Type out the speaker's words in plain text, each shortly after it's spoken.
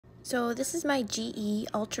So this is my GE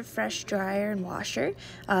UltraFresh dryer and washer.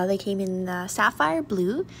 They came in sapphire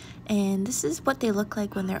blue, and this is what they look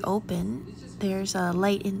like when they're open. There's a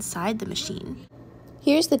light inside the machine.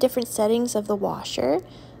 Here's the different settings of the washer,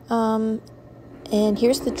 and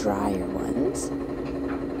here's the dryer ones.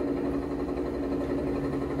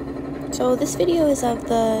 So this video is of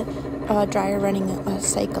the dryer running a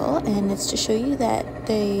cycle, and it's to show you that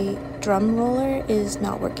the drum roller is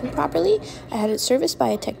not working properly. I had it serviced by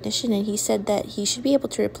a technician, and he said that he should be able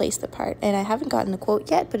to replace the part, and I haven't gotten a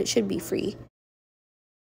quote yet, but it should be free.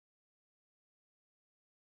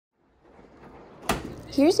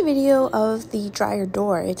 Here's a video of the dryer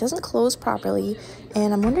door. It doesn't close properly,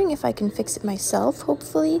 and I'm wondering if I can fix it myself,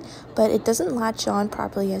 hopefully, but it doesn't latch on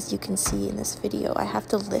properly, as you can see in this video. I have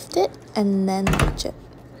to lift it and then latch it.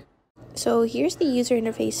 So here's the user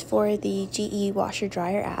interface for the GE washer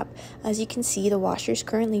dryer app. As you can see, the washer is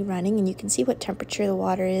currently running, and you can see what temperature the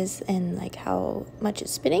water is and like how much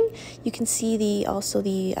it's spinning. You can see also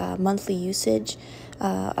the monthly usage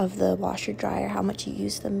of the washer dryer, how much you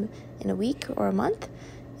use them in a week or a month.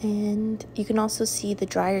 And you can also see the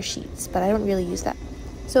dryer sheets, but I don't really use that.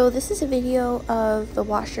 So this is a video of the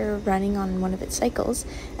washer running on one of its cycles,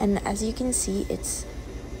 and as you can see, it's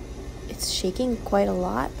shaking quite a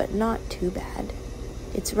lot, but not too bad.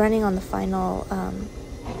 It's running on the final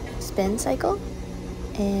spin cycle,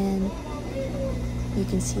 and you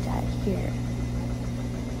can see that here.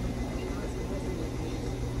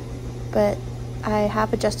 But I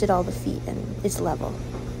have adjusted all the feet and it's level.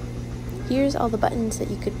 Here's all the buttons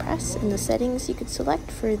that you could press and the settings you could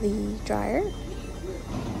select for the dryer.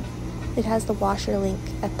 It has the washer link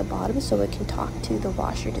at the bottom, so it can talk to the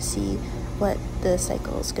washer to see what the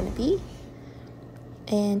cycle is going to be.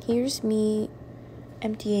 And here's me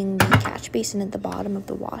emptying the catch basin at the bottom of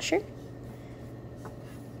the washer.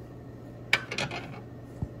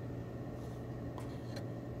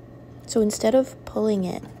 So instead of pulling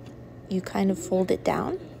it, you kind of fold it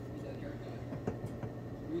down.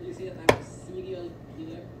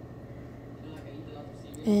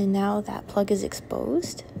 And now that plug is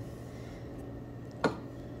exposed.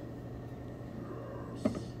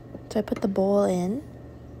 So I put the bowl in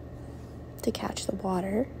to catch the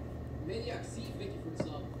water.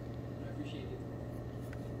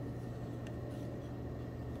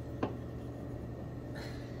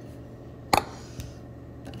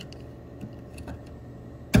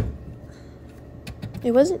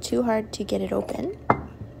 It wasn't too hard to get it open.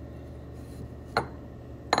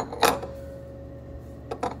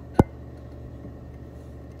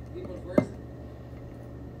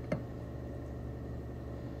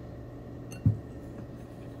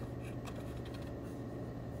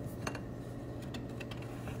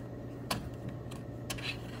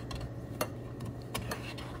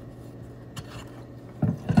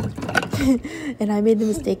 And I made the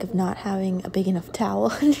mistake of not having a big enough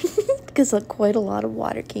towel because quite a lot of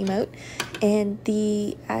water came out. And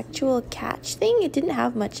the actual catch thing, it didn't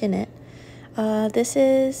have much in it. This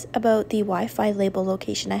is about the Wi-Fi label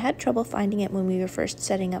location. I had trouble finding it when we were first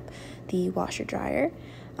setting up the washer dryer.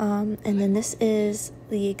 And then this is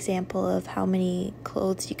the example of how many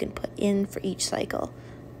clothes you can put in for each cycle.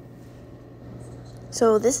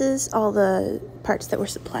 So this is all the parts that were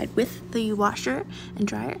supplied with the washer and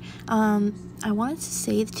dryer. I wanted to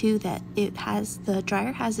say too that the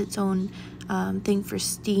dryer has its own thing for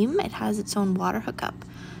steam. It has its own water hookup.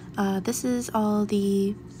 This is all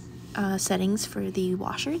the settings for the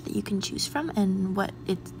washer that you can choose from, and what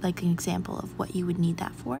it's like an example of what you would need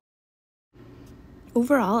that for.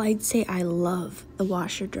 Overall, I'd say I love the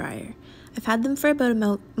washer dryer. I've had them for about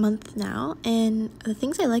a month now, and the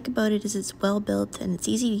things I like about it is it's well built and it's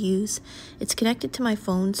easy to use. It's connected to my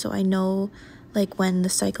phone, so I know like when the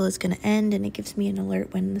cycle is going to end, and it gives me an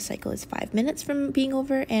alert when the cycle is 5 minutes from being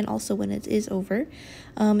over, and also when it is over.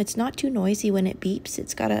 It's not too noisy when it beeps.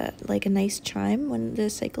 It's got a nice chime when the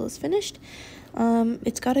cycle is finished.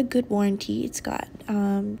 It's got a good warranty. It's got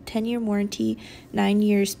 10-year warranty, 9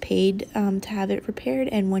 years paid to have it repaired,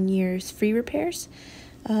 and 1 year's free repairs.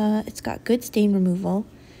 It's got good stain removal.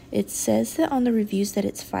 It says that on the reviews that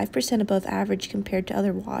it's 5% above average compared to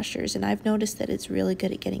other washers, and I've noticed that it's really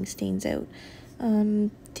good at getting stains out.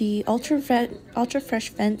 The UltraFresh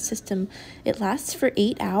vent system, it lasts for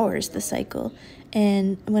 8 hours, the cycle,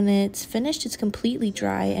 and when it's finished, it's completely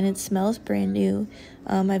dry and it smells brand new.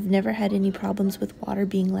 I've never had any problems with water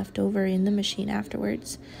being left over in the machine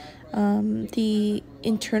afterwards. The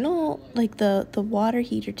internal, the water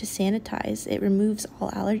heater to sanitize, it removes all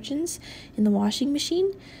allergens in the washing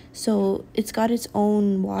machine, so it's got its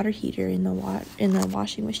own water heater in the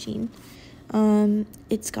washing machine.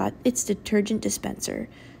 It's got its detergent dispenser,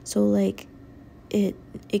 so like it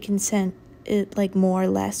can send it like more,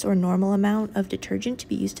 less, or normal amount of detergent to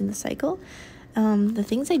be used in the cycle. The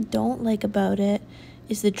things I don't like about it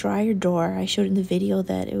is the dryer door. I showed in the video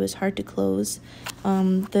that it was hard to close.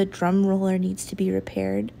 The drum roller needs to be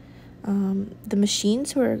repaired. The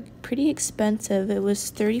machines were pretty expensive. It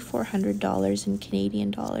was $3,400 in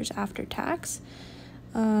Canadian dollars after tax.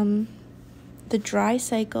 The dry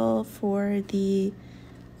cycle for the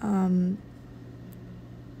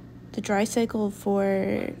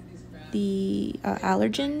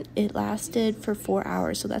allergen, it lasted for 4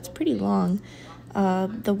 hours, so that's pretty long.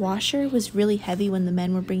 The washer was really heavy when the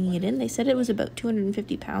men were bringing it in. They said it was about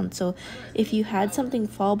 250 pounds, so if you had something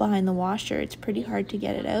fall behind the washer, it's pretty hard to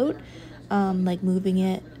get it out, like moving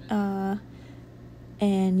it.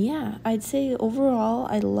 And yeah, I'd say overall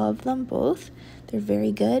I love them both. They're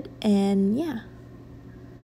very good, and yeah.